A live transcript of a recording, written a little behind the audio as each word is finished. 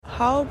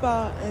How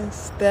about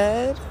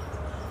instead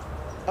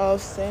of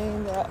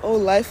saying that, oh,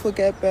 life will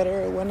get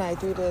better when I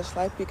do this,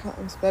 life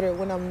becomes better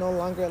when I'm no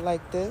longer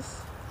like this,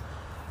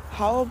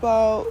 how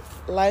about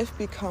life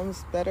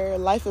becomes better?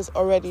 Life is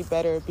already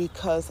better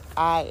because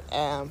I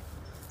am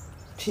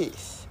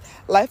peace.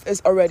 Life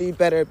is already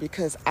better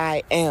because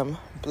I am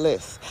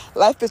bliss.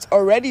 Life is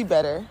already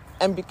better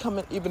and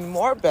becoming even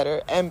more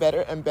better and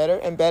better and better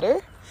and better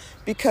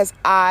because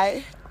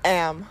I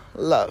am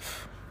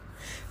love.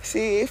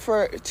 See,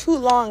 for too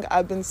long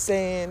I've been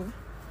saying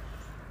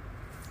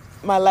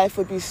my life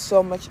would be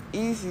so much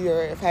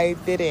easier if I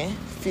didn't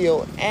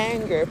feel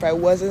anger, if I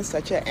wasn't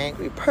such an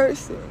angry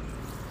person.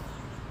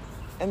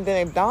 And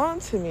then it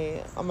dawned to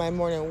me on my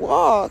morning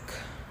walk,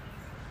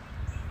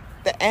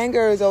 the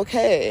anger is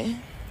okay.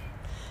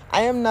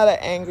 I am not an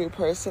angry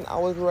person. I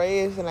was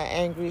raised in an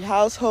angry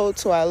household,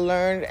 so I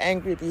learned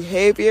angry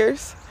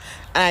behaviors,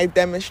 and I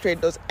demonstrate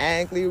those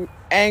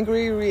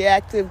angry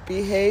reactive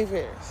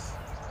behaviors.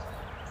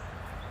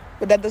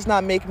 But that does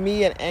not make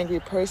me an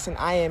angry person.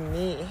 I am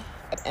me.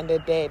 At the end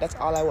of the day, that's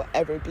all I will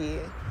ever be.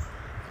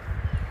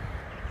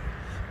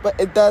 But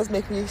it does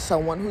make me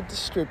someone who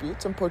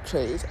distributes and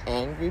portrays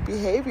angry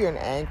behavior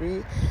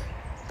and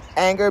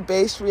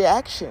anger-based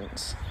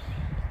reactions.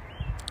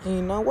 And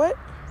you know what?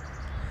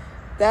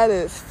 That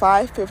is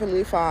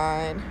perfectly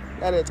fine.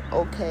 That is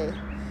okay.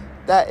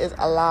 That is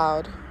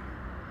allowed.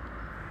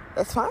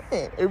 That's fine.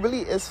 It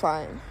really is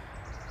fine.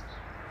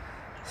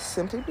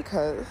 Simply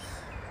because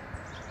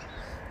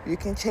you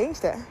can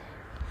change that.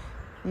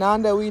 Now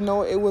that we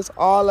know it was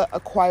all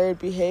acquired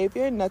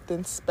behavior,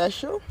 nothing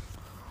special,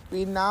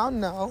 we now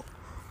know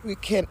we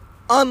can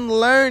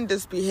unlearn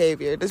this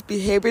behavior. This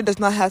behavior does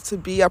not have to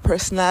be our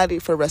personality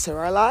for the rest of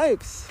our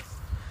lives.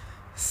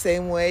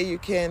 Same way you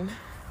can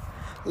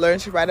learn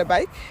to ride a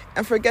bike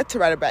and forget to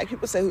ride a bike.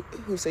 People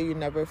who say you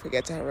never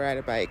forget to ride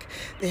a bike,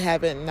 they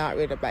haven't not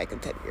ridden a bike in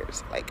 10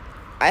 years. Like,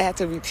 I had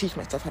to reteach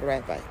myself how to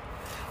ride a bike.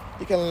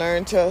 You can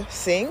learn to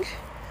sing.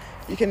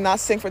 You cannot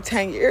sing for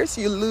 10 years.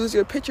 You lose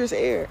your pitcher's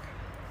air.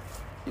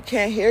 You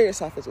can't hear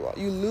yourself as well.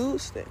 You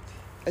lose it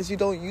as you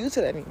don't use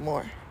it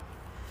anymore.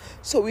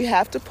 So we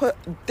have to put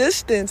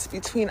distance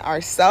between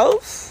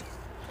ourselves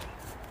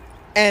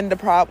and the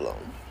problem.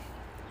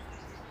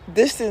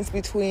 Distance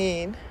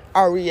between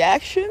our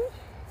reaction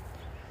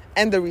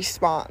and the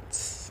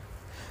response.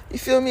 You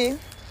feel me?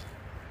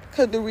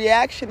 Because the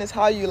reaction is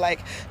how you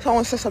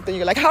someone says something,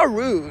 you're like, how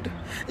rude.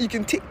 You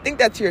can think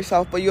that to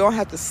yourself, but you don't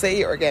have to say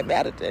it or get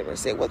mad at them or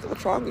say,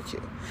 what's wrong with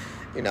you?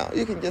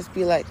 You can just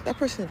be like, that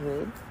person is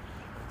rude.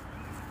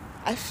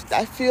 I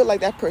feel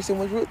like that person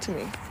was rude to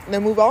me. And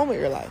then move on with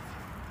your life.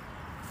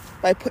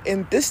 By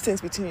putting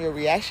distance between your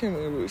reaction and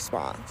your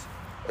response.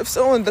 If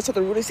someone does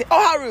something rude, they say,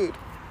 oh, how rude.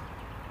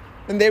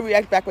 Then they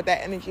react back with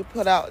that energy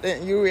put out.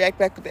 Then you react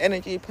back with the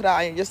energy put out.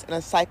 And you're just in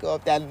a cycle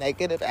of that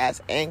negative ass,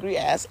 angry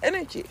ass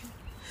energy.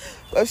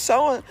 But if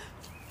someone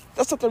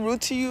does something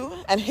rude to you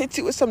and hits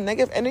you with some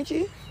negative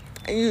energy,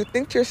 and you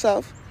think to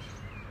yourself,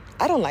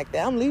 I don't like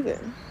that, I'm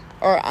leaving.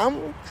 Or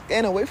I'm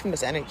staying away from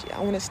this energy.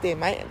 I want to stay in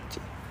my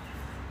energy.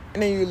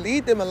 And then you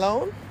leave them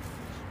alone.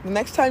 The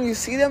next time you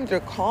see them, they're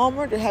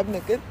calmer, they're having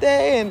a good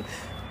day, and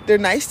they're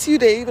nice to you.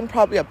 They even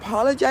probably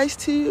apologize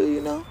to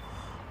you,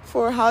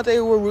 for how they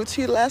were rude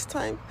to you last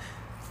time.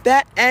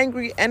 That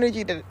angry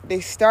energy that they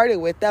started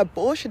with, that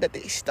bullshit that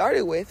they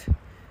started with,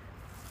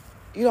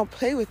 you don't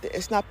play with it.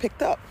 It's not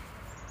picked up.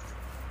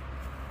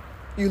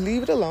 You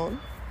leave it alone,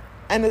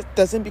 and it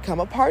doesn't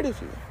become a part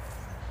of you.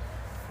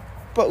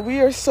 But we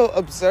are so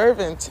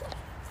observant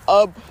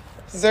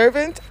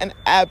and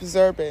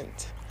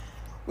absorbent.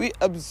 We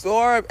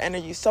absorb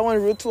energy. Someone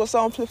rude to us,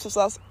 someone flips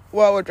us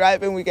while we're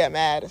driving, we get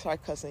mad and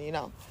start cussing,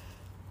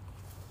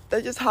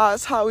 That's just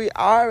how we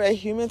are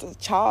as humans, as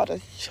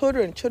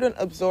children. Children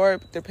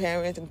absorb their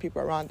parents and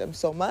people around them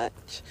so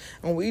much.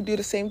 And we do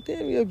the same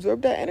thing. We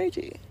absorb that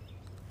energy.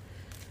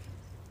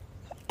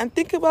 And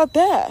think about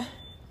that.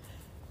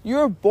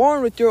 You're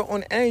born with your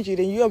own energy,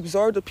 then you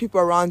absorb the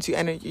people around you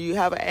energy. You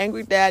have an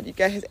angry dad, you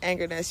get his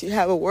angerness. You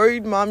have a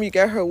worried mom, you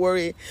get her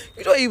worry.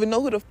 You don't even know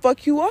who the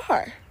fuck you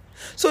are.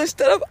 So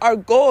instead of our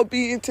goal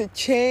being to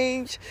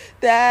change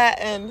that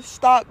and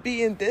stop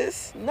being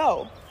this,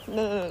 no.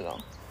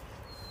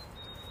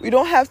 We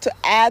don't have to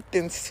add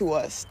things to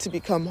us to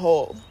become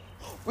whole.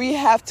 We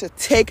have to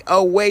take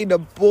away the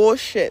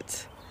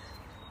bullshit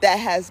that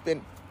has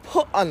been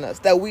put on us,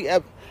 that we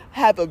have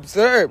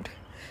observed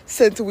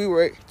since we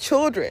were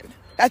children.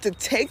 We have to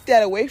take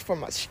that away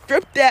from us,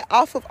 strip that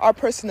off of our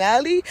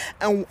personality,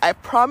 and I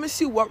promise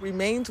you what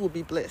remains will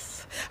be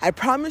bliss. I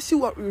promise you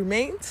what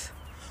remains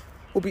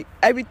will be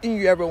everything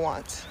you ever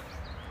want.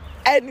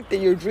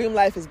 Anything, your dream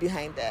life is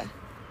behind that.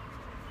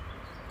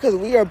 Because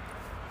we are,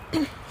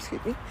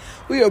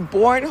 we are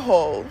born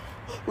whole.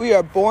 We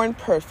are born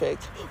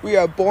perfect. We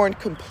are born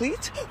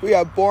complete. We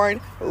are born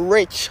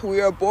rich.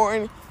 We are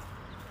born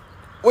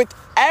with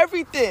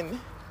everything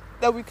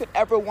that we could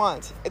ever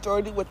want. It's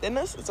already within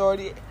us. It's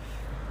already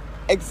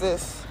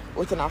exists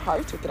within our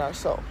hearts, within our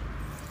soul.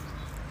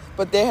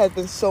 But there has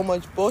been so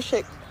much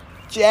bullshit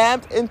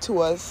jammed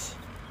into us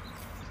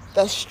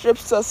that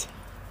strips us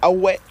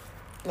away,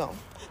 no,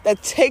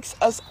 that takes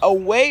us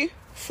away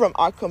from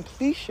our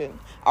completion,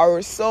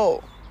 our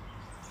soul,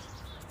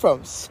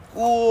 from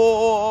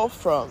school,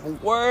 from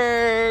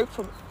work,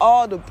 from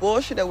all the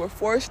bullshit that we're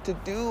forced to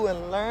do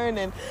and learn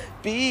and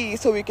be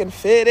so we can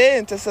fit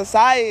into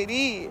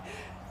society.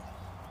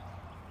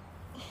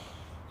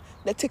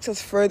 That takes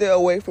us further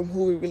away from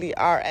who we really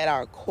are at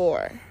our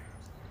core.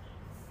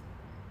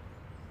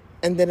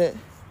 And then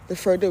the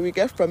further we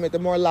get from it, the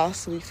more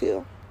lost we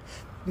feel.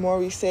 The more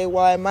we say,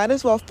 well, I might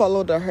as well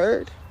follow the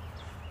herd.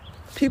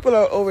 People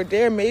are over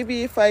there.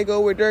 Maybe if I go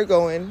where they're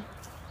going,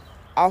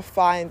 I'll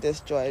find this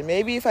joy.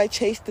 Maybe if I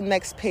chase the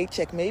next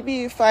paycheck.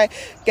 Maybe if I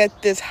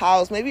get this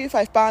house. Maybe if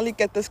I finally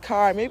get this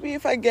car. Maybe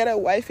if I get a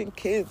wife and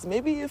kids.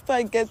 Maybe if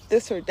I get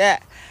this or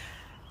that,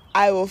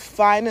 I will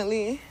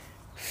finally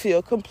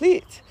feel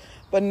complete.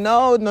 But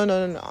no.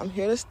 I'm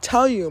here to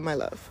tell you, my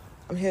love.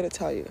 I'm here to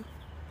tell you.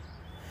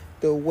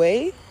 The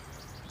way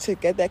to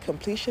get that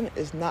completion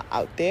is not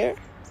out there.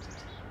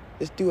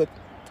 Just do a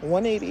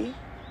 180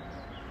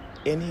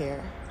 in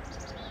here,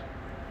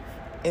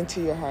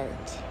 into your heart,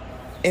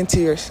 into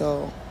your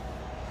soul.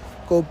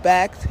 Go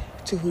back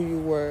to who you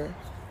were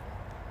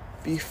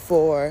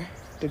before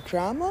the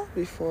drama,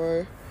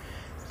 before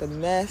the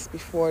mess,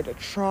 before the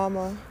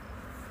trauma.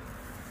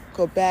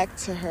 Go back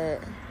to her,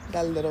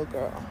 that little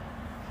girl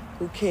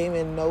who came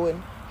in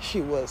knowing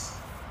she was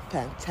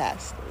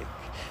fantastic,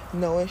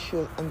 knowing she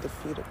was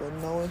undefeatable,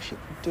 knowing she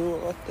could do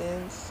all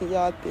things, see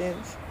all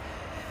things.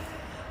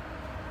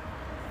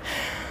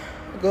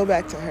 Go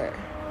back to her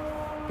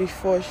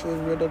before she was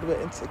riddled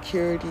with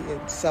insecurity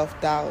and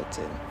self-doubt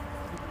and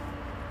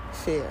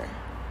fear.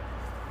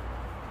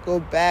 Go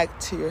back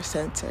to your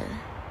center.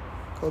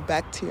 Go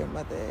back to your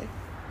mother.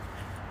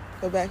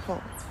 Go back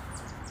home.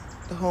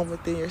 The home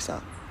within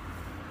yourself.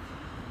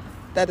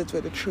 That is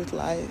where the truth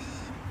lies.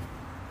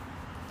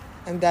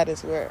 And that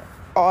is where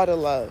all the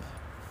love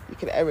you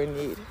could ever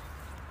need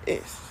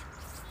is.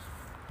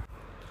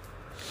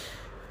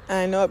 And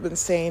I know I've been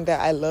saying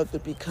that I love the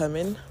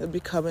becoming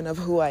of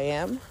who I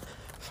am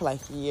for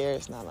like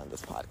years now on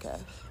this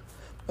podcast.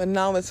 But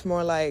now it's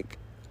more like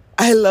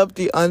I love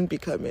the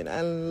unbecoming. I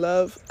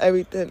love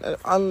everything,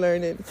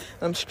 unlearning, and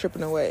I'm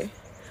stripping away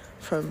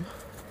from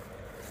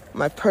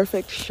my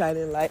perfect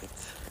shining light.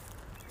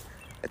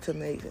 It's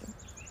amazing.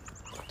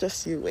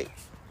 Just you wait.